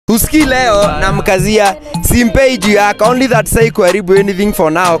Uski leo na mkazia simpei juu yako, only that say kuharibu anything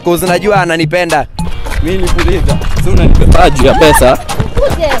for now cause najua ananipenda. Mimi nipuliza. Sio unanipepa juu ya pesa.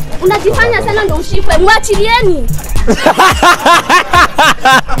 Uje, unajifanya sana ndo ushikwe. Mwachilieni.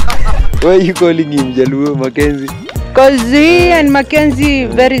 Why you calling him Jaluo Mackenzie? Cause he and Mackenzie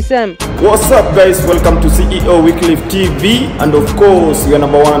very same. What's up guys, welcome to CEO Weekly TV and of course your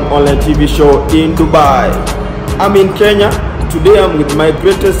 #1 online TV show in Dubai. I'm in Kenya. Today I'm with my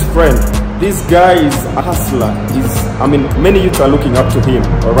greatest friend. This guy is a hustler. Many youths are looking up to him,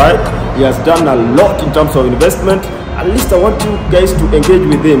 alright? He has done a lot in terms of investment. At least I want you guys to engage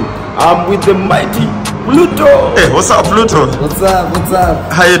with him. I'm with the mighty Pluto. Hey, what's up, Pluto? What's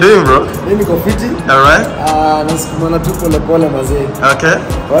up? How you doing, bro? Mimi niko fiti. Alright. Nasikumana tu pole mazee. Okay.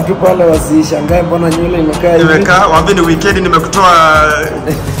 Watu pale wasishangae mbona nywele imekaa hivi. Imekaa, wapi ni weekend nimekutoa.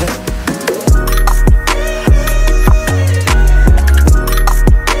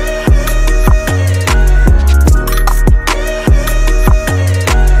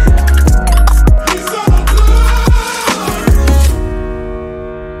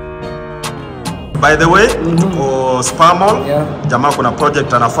 By the way, Spamol, jamaa kuna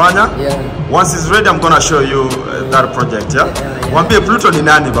project anafanya. Once it's ready, I'm gonna show you that project, Wambie Pluto ni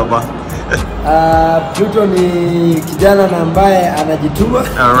nani baba? Pluto ni kijana na ambaye anajituma.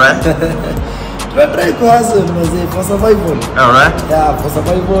 Alright. Try to hustle mazee for survival. Alright. Yeah, for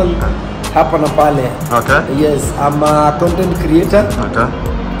survival hapa na pale. Okay. Yes, I'm a content creator. Okay.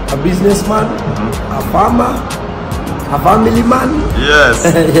 A businessman, a farmer, a family man. Yes.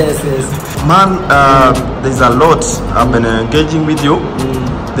 yes. Man, there's a lot I've been engaging with you.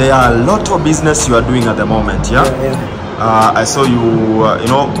 There are a lot of business you are doing at the moment, yeah? I saw you,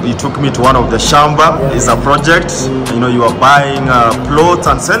 you took me to one of the shamba. It's a project. You are buying plots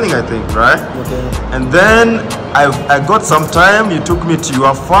and selling, I think, right? Okay. And then I got some time. You took me to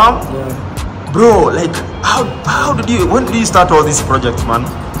your farm. Bro, like, when did you start all these projects, man?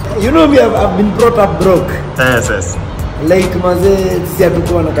 You know me, I've been brought up broke. Yes. Like mazee sisi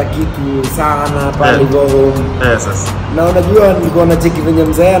hatukuwa na kitu sana pale home. Yes. Na unajua nilikuwa na cheki venye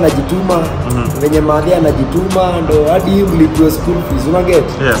mzee anajituma, venye madhi anajituma ndo hadi mlipiwe school fees, una get?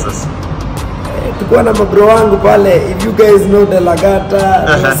 Yes. Tulikuwa na mabro wangu pale, if you guys know the Lagata,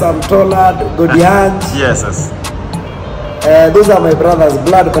 some Tollard, Godihanj. Yes. Those are my brothers,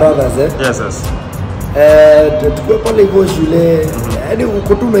 blood brothers, Yes. Tukua pale hivyo shule, yani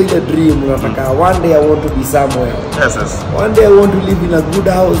uko tu na ile dream, unataka one day I want to be somewhere. Yes. One day I want to live in a good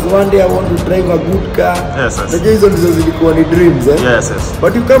house, one day I want to drive a good car. Yes. Najua hizo ndizo zilikuwa ni dreams, Yes.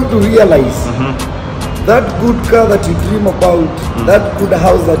 But you come to realize that good car that you dream about, that good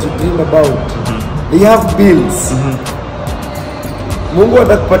house that you dream about, they have bills. Mungu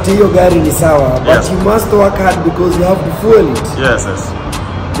atakupatia hiyo gari ni sawa, but you must work hard because you have to fuel it. Yes.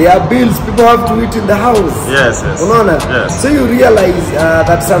 There are bills, people have to eat in the house. Yes. Unaona? Yes. So you realize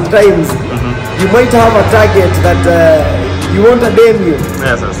that sometimes you might have a target that you want a demo.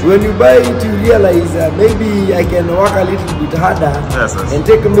 Yes. When you buy it, you realize maybe I can work a little bit harder and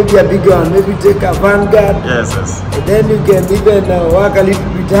take maybe a bigger one, maybe take a Vanguard. Yes. And then you can even work a little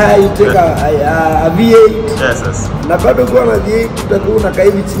bit higher, you take a V8. Yes. Na bado kwa na V8 utakuwa unakaa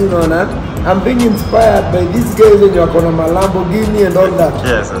hivi chini unaona. I'm being inspired by these guys and you're gonna Lamborghini and all that.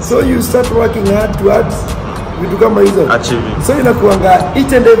 Yes. So you start working hard towards vitu kama hizo. Achieving. So inakuanga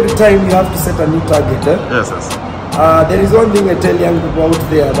each and every time you have to set a new target. Yes. There is one thing I tell young people out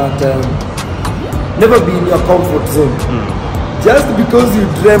there that never be in your comfort zone. Just because you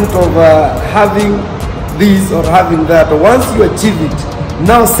dreamt of having this or having that, once you achieve it,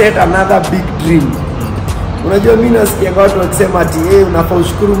 now set another big dream. Unajua mimi nasikia watu wakisema ati unafaa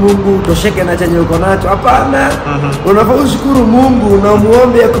ushukuru Mungu utosheke na chenye uko nacho. Hapana. Unafaa ushukuru Mungu na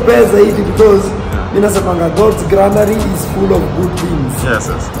muombe akupee zaidi because mimi nasemanga God's granary is full of good things.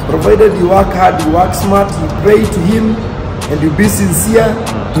 Yes. Provided you work hard, you work smart, you pray to him and you be sincere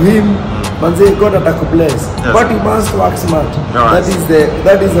to him, manze God atakubless. But you must work smart.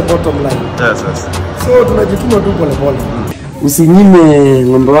 That is the bottom line. Yes. So tunajituma tu pole pole. Usinyime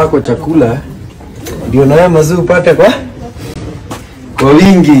ng'ombe wako chakula ndio nawe maziwa upate kwa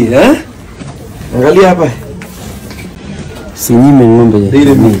wingi, Angalia hapa. Usinyime ng'ombe.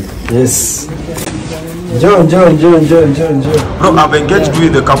 Yes. John. Bro, I've engaged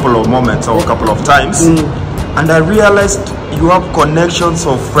with a couple of moments or a couple of times, and I realized you have connections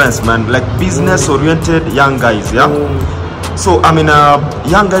of friends, man, like business-oriented young guys, So,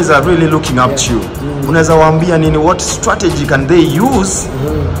 young guys are really looking up to you. Unaweza waambia nini, what strategy can they use,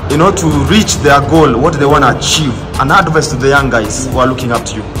 to reach their goal, what they want to achieve? An advice to the young guys who are looking up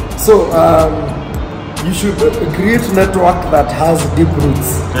to you. So, you should create network that has deep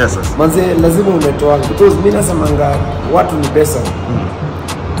roots. Yes, yes. Manze lazima network because mimi nasemanga watu ni pesa.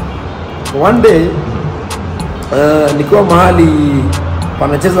 One day nikiwa mahali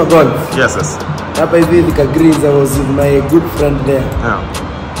panacheza golf. Yes, yes. Hapa hivi Thika Greens, I was with my good friend there. Yeah.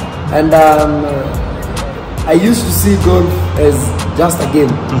 And I used to see golf as just a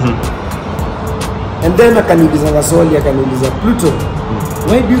game. And then akaniuliza swali, akaniuliza, Pluto,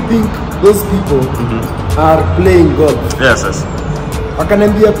 why do you think those people are playing golf? Yes, yes.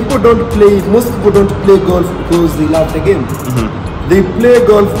 Akaniambia, most people don't play golf because they love the game. They play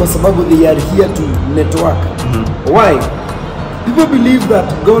golf kwa sababu they are here to network. Why? People believe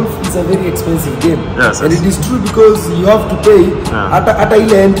that golf is a very expensive game. Yes, and yes. it is true because you have to pay. Hata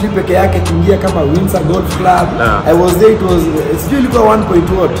ile entry peke yake kuingia kama Windsor Golf Club. I was there, it was still ilikuwa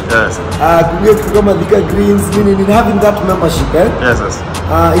 1.1 what? Yes. Kuingia kama Thika Greens, meaning having that membership, eh? Yes, yes.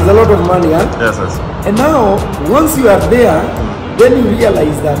 It's a lot of money, eh? Yes, yes. And now once you are there, then you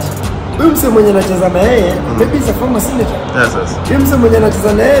realize that huyu mse mwenye anacheza na yeye maybe is a former senator. Yes, yes. Huyu mse mwenye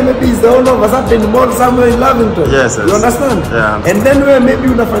anacheza na yeye maybe is the owner of a certain mall somewhere in Lavington. Yes, yes. You understand? Yeah. And then we maybe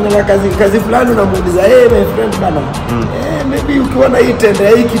unafanya kazi fulani unamuuliza, hey my friend bana, maybe ukiwa na hii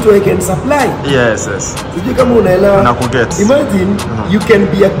tender hii kitu I can supply. Yes, yes. Sijui kama unaelewa. Nakuget. Imagine you can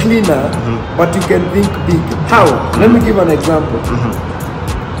be a cleaner but you can think big. How? Let me give an example.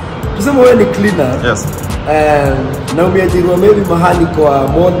 Tuseme wewe ni cleaner. Yes. Na umeajiriwa maybe mahali kwa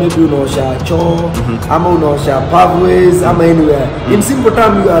mall, maybe unaosha choo ama unaosha pathways ama anywhere. In simple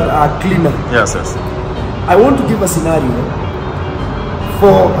term, you are a cleaner. Yes, yes. I want to give a scenario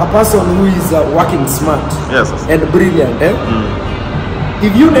for a person who is working smart. Yes, yes. And brilliant.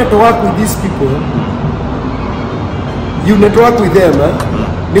 If you network with these people, you network with them,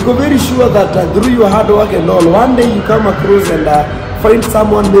 niko very sure that through your hard work and all, one day you come across and find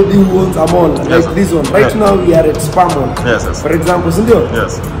someone maybe who owns a mall, yes, like this one. Right now we are at Spa Mall, yes, yes, for example, sindio?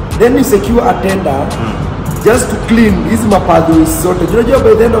 Yes. Then you secure a tender just to clean hizi mapathways zote. Unajua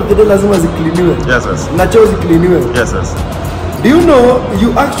by the end of the day lazima zikliniwe. Yes, yes. Na choo zikliniwe. Yes, yes. Do you know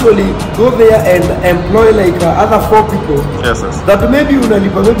you actually go there and employ like other 4 people? Yes, yes. That maybe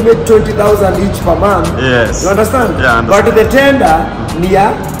unalipa maybe 20,000 each per month. Yes. You understand? Yeah, I understand. But the tender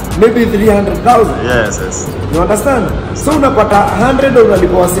near maybe 300,000. Yes, yes. You understand? So unapata 100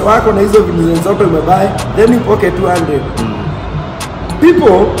 unalipa wase wako na hizo vitu zote umebuy, then you pocket 200.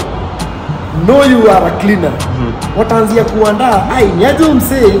 People know you are a cleaner. Wataanzia kuandaa, niaje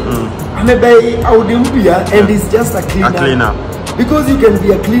umsee amebuy Audi mpya and is just a cleaner. A cleaner. Because you can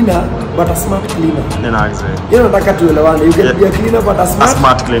be a cleaner but a smart cleaner. Exactly. Nataka tuelewane. You can be a cleaner but a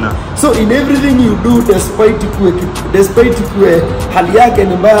smart cleaner. So in everything you do, despite ikue hali yake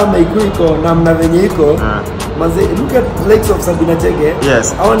ni mbaya ama iko namna venye iko, manze, look at likes of Sabina Chege.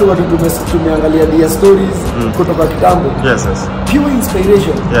 Yes. Hawa ni watu tumeangalia their stories kutoka kitambo. Yes, yes. Pure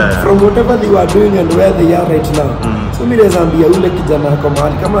inspiration from whatever they were doing and where they are right now. So mimi naweza ambia ule kijana kwa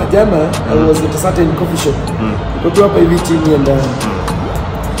mahali kama jana, I was at a certain coffee shop. Niko hapa hivi chini and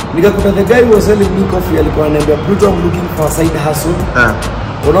nikakuta the guy was selling me coffee, alikuwa ananiambia, Pluto, I'm looking for a side hustle.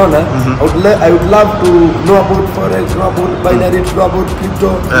 Unaona? I would love to know about forex, know about binary, know about crypto,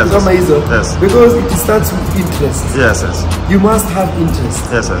 kama hizo. Because it starts with interest. Yes, yes. You must have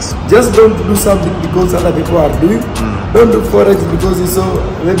interest. Yes, yes. Just don't do something because other people are doing. Don't do forex because you saw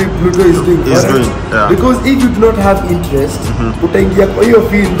maybe Pluto is doing forex. Because if you do not have interest, utaingia kwa hiyo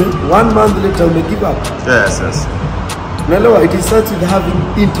field, 1 month later you give up. Yes, yes. Unaelewa, it starts with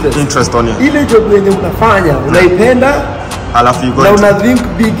having interest. Interest on you. Ile job yenye unafanya, unaipenda, alafu you go na una think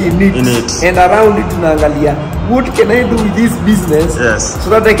big in it. And around it unaangalia, what can I do with this business so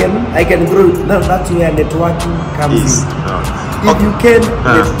that I can grow it. Now that's where networking comes in. If you can,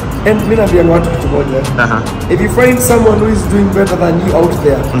 and mimi naambia watu kitu moja. If you find someone who is doing better than you out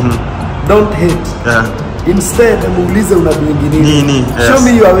there, don't hate. Instead, muulize unadoing nini. Show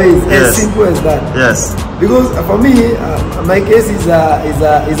me your ways. As simple as that. Yes. Because for me, my case is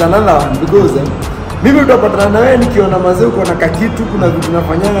another one. Because mimi utapatana na wewe nikiona mazee uko na kakitu, kuna vitu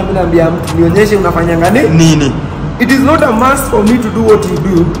nafanyanga, mimi naambia mtu nionyeshe unafanyanga nini. It is not a must for me to do what you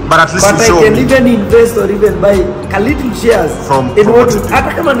do, but at least I can even invest or even buy a little shares in what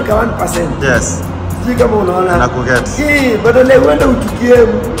hata kama ni 1%. Yes. Sisi kama unaona na kuget. Badala uende uchukie,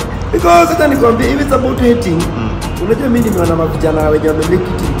 because hata nikwambia if it's about hating, unajua mimi nimeona mavijana wenye wamemake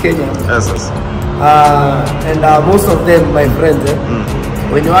it in Kenya. Yes, yes. And most of them my friends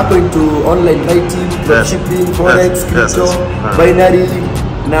when you are going to online writing, dropshipping, forex, crypto, binary,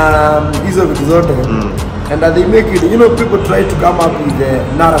 na hizo vitu zote, and they make it, people try to come up with the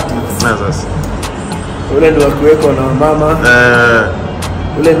narratives. Yes. Ule ni wakuweko na mama,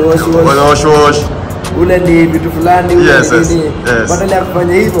 ule ni wash, ule ni vitu fulani ule Yes, yes, nini. yes. Badala ya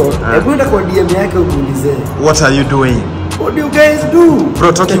kufanya hivyo, hebu enda kwa DM yake umuulize. What are you doing? What do you guys do?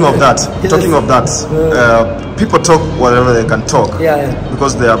 Bro, talking of that, people talk whatever they can talk,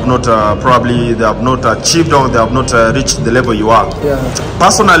 because they have not probably they have not achieved or they have not reached the level you are.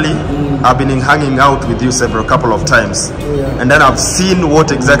 Personally, I've been hanging out with you several couple of times, and then I've seen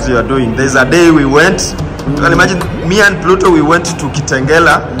what exactly you are doing. There's a day we went, you can imagine, me and Pluto, we went to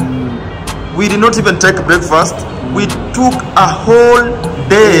Kitengela. We did not even take breakfast. We took a whole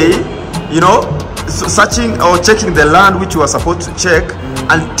day, you know, searching or checking the land which we were supposed to check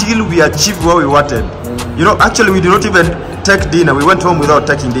until we achieved where we wanted. You know, actually we did not even take dinner. We went home without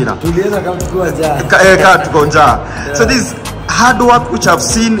taking dinner. So this hard work which I've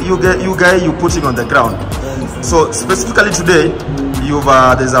seen you guys putting on the ground. So specifically today, you've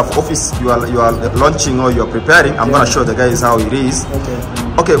there's an office you are launching or you are preparing. I'm gonna show the guys how it is.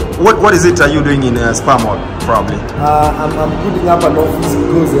 Okay, what is it are you doing in Spa Mall probably? I'm putting up an office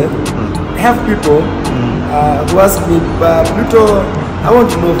because I have people who ask me, Pluto, I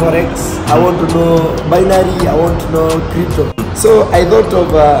want to know Forex, I want to know binary, I want to know crypto. So I thought of,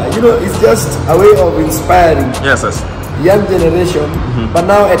 you know, it's just a way of inspiring young generation, but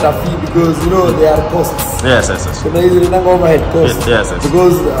now at a fee because, you know, there are costs. So there is an overhead cost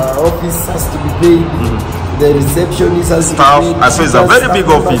because office has to be paid, the receptionist has to be paid. So it's a very big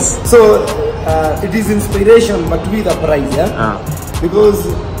office. So it is inspiration but with a price, because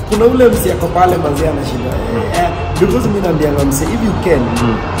kuna ule msi ako pale manzi anashinda because mimi naambianga mse if you can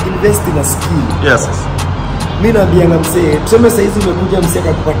invest in a skill. Mimi naambianga mse tuseme sasa hizi umekuja mse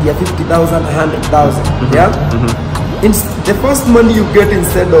akakupatia 50,000 100,000 the first money you get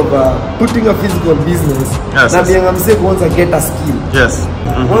instead of putting a physical business naambianga mse kwanza get a skill.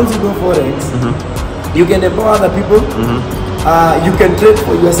 Once you go Forex, you can empower other people. You can trade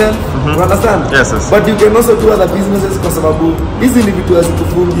for yourself, you understand? But you can also do other businesses kwa sababu hizi ni vitu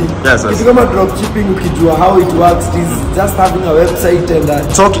hazikufungi. It's kama dropshipping, ukijua how it works, it is just having a website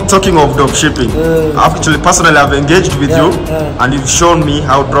and talking of dropshipping, actually personally I've engaged with you and you've shown me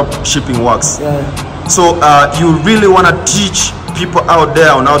how dropshipping works. So you really want to teach people out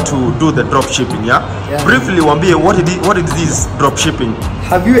there on how to do the dropshipping, Briefly, Wambie, what is this dropshipping?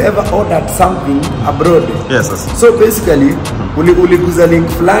 Have you ever ordered something abroad? So basically, uliguza link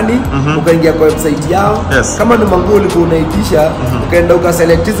fulani, ukaingia kwa website yao. Kama ni manguo ulikuwa unaitisha, ukaenda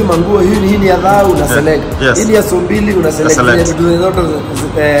ukaselect hizi manguo, hii ni ya dhao una select. Hii ni ya sombili una select.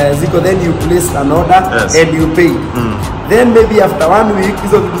 Ziko then you place an order and you pay. Then maybe after 1 week,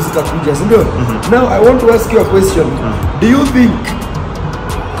 hizo vitu zikakuja, si ndio? Now I want to ask you a question. Do you think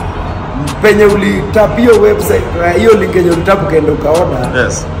penye ulitap hiyo website, hiyo link yenye ulitap ukaenda ukaorder,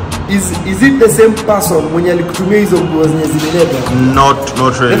 is it the same person mwenye alikutumia hizo nguo zenye zilileta?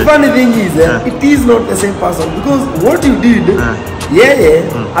 Not really. The funny thing is, it is not the same person because what you did,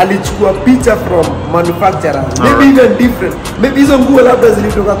 alichukua picha from manufacturer, maybe even different. Maybe hizo nguo labda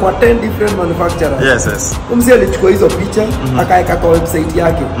zilitoka kwa 10 different manufacturers. Mzee alichukua hizo picha, akaeka kwa website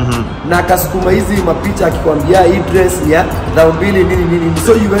yake, na akasukuma hizi mapicha akikwambia hii dress ya 2,000 nini.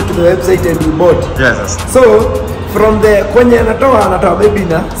 So you went to the website and you bought. So from the kwenye anatoa maybe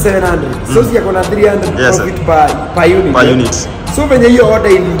na 700. So si yako na 300 profit per unit. So venye hiyo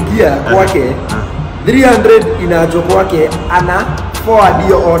order iliingia kwake, 300 inaachwa kwake, ana forward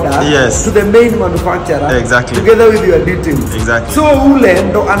your order to the main manufacturer together with your details. So ule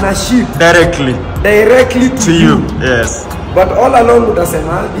ndo ana ship directly to you. But all along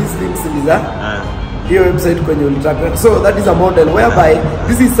utasema these links is your website kwenye ulitaka. So that is a model whereby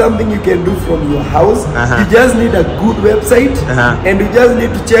this is something you can do from your house. You just need a good website and you just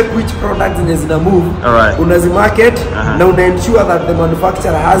need to check which products zina move. Unazimarket na una ensure that the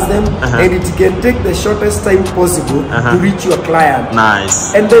manufacturer has them and it can take the shortest time possible to reach your client.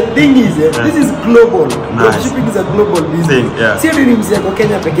 And the thing is, this is global. Dropshipping is a global business. Sio ni mzee kwa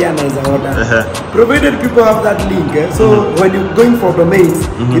Kenya pekee anaweza order. Provided people have that link. So when you're going for domains,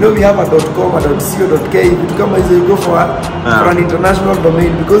 you know we have a .com, a .co.ke, you go for an international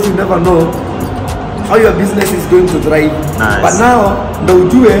domain because you never know how your business is going to thrive. But now,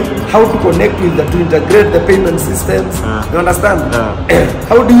 how to connect with to integrate the payment systems. You understand?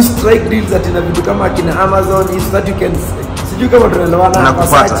 How do you strike deals that in a Amazon is that you can you can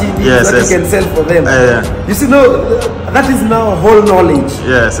sell for them. You see, no, that is now whole knowledge.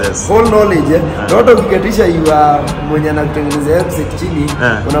 Whole knowledge. Not of ukitisha you are mwenye anakutengenezea website chini,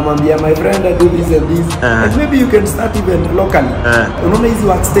 unamwambia my friend I do this and this, and maybe you can start even locally. Unaona hizi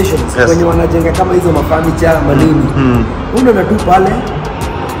workstations kwenye wanajenga kama hizo mafurniture manini, unaona tu pale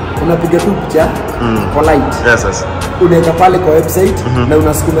unapiga tu picha polite. unaweka pale kwa website na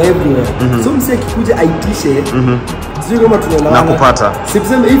unasukuma everywhere. So msi akikuja aitishe sio kama tunaelewana. Nakupata.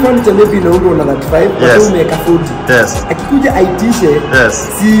 Siseme hii furniture maybe inaundwa na 35 kwa umeweka 40. Yes. Akikuja aitishe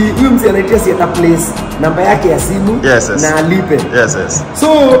si huyo msi anaitisha si ata place namba yake ya simu na alipe. Yes. So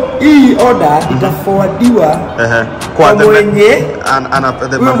hii order itaforwardiwa kwa mwenye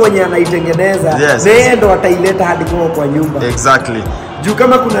mwenye anaitengeneza na yeye ndo ataileta hadi kwa nyumba. Exactly. Juu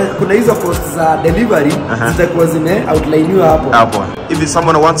kama kuna hizo cost za delivery zitakuwa zime outlineiwa hapo. If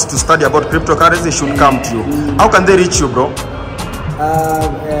someone wants to study about cryptocurrency, they should come to you. How can they reach you, bro?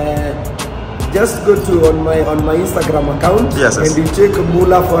 Just go to on my Instagram account and you check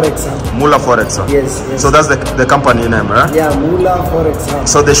Mula Forex. Mula Forex. Yes. So that's the company name, right? Yeah, Mula Forex.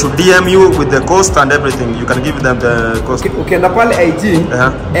 So they should DM you with the cost and everything. You can give them the cost. Okay, na pale IG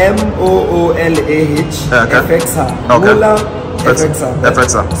MOOLAH FX. Mula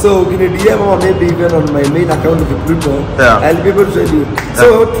FX. So you can DM or maybe even on my main account Thee Pluto. I'll be able to tell you.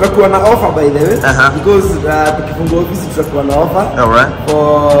 So tutakuwa na offer by the way because tukifungua ofisi tutakuwa na offer. Alright.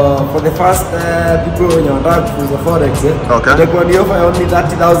 For the first people when you want to use forex. Tutakuwa ni offer only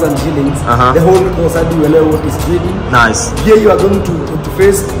 30,000 shillings. The whole course hadi uelewe what is trading. Nice. Here you are going to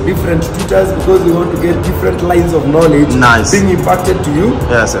face different tutors because we want to get different lines of knowledge being impacted to you.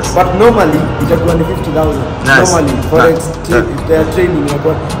 Yes. But normally itakuwa ni 50,000. Normally forex training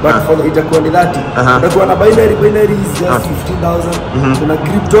but for the itakuwa ni 30. Itakuwa na binary is just 15,000. Kuna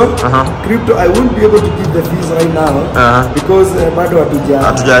crypto I won't be able to give the fees right now because bado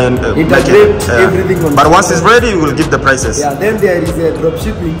hatuja integrate everything on. But once it's ready, we will give the prices. Yeah, then there is a drop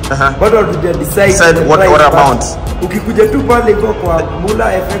shipping. Bado hatuja decide what amount. Ukikuja tu pale kwa Mula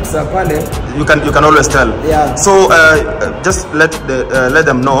FX pale you can always tell. Yeah. So just let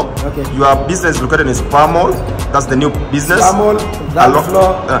them know your business is located in Spar Mall. That's the new business. Spar Mall,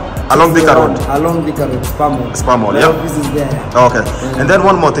 along the road. Along the road, Spar Mall, yeah. Business there. Okay. And then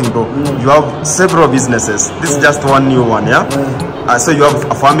one more thing, bro. You have several businesses. This is just one new one, yeah. So you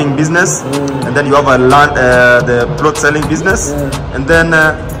have a farming business, and then you have a land, the plot selling business, and then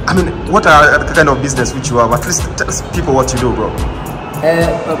I mean, what are the kind of business which you have? At least tell people what you do, bro.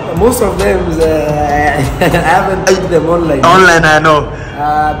 Most of them, I haven't put them online. Online, I know.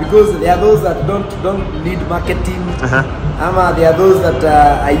 Because there are those that don't need marketing. There are those that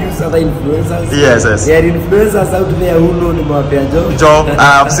I use other influencers. Yes. There are influencers out there who know the job.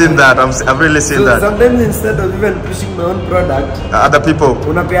 I've seen that. I've really seen that. Sometimes instead of even pushing my own product, other people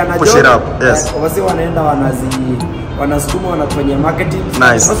push it up. Yes. Wanasukuma wanafanya marketing.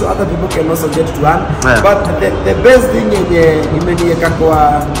 Nice. Also other people can also get to earn. But the best thing imeniweka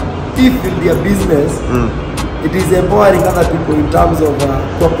kwa if in their business, it is empowering other people in terms of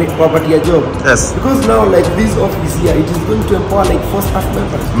property job. Yes. Because now like this office here, it is going to empower like 4 staff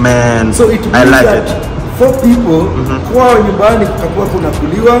members. Man, so it means that 4 people kwa nyumbani kutakuwa kuna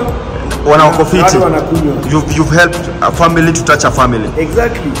kuliwa wanaokofiti. You've helped a family to touch a family.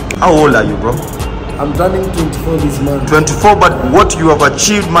 Exactly. How old are you, bro? I'm turning 24 this month. 24, but what you have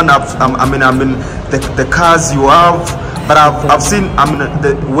achieved, man, I mean, the cars you have, but I've seen,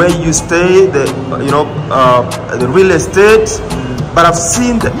 the way you stay, the real estate, but I've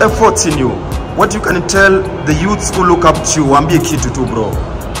seen the efforts in you. What you can tell the youths who look up to you, Ambi kitu tu, bro.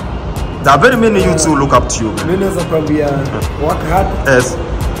 There are very many youths who look up to you. Work hard. Yes.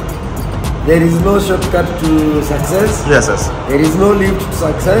 There is no shortcut to success. Yes. There is no lift to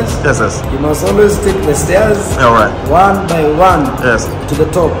success. Yes. You must always take the stairs. All right. One by one. Yes. To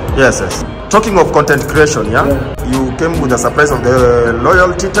the top. Yes. Talking of content creation, you came with a surprise of the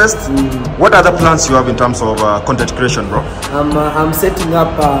loyalty test. What other plans you have in terms of content creation, bro? I'm setting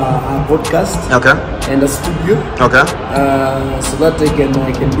up a podcast. Okay. And a studio. Okay. So that I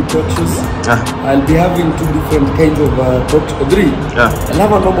can be talk shows. I'll be having 2 different kinds of talk 3. Yeah. I'll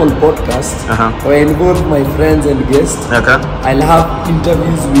have a normal podcast where I involve my friends and guests. Okay. I'll have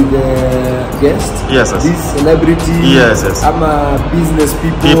interviews with guests. Yes. These celebrities. Yes. I'm a business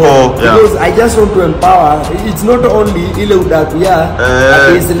people. Yeah. Because I just want to empower. It's not only ile udakuya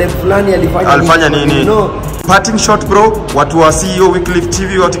celeb fulani alifanya nini. No. Parting shot, bro. Watu wa CEO Weekly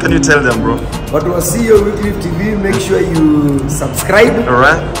TV, what can you tell them, bro? Watu wa CEO Weekly TV, make sure you subscribe.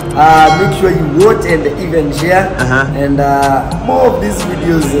 Alright. Make sure you watch and even share. And more of these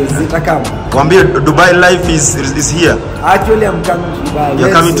videos zitakam. Wambie Dubai life is here. Actually, I'm coming to Dubai.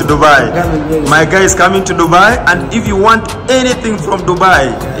 You're coming to Dubai. My guy is coming to Dubai, and if you want anything from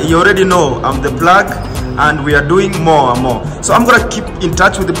Dubai, you already know I'm the plug, and we are doing more and more. So I'm gonna keep in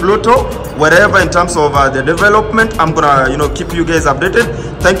touch with the Pluto, wherever in terms of the development. I'm gonna keep you guys updated.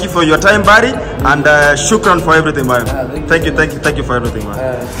 Thank you for your time, buddy, and shukran for everything, man. Thank you for everything,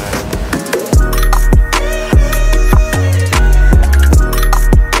 man.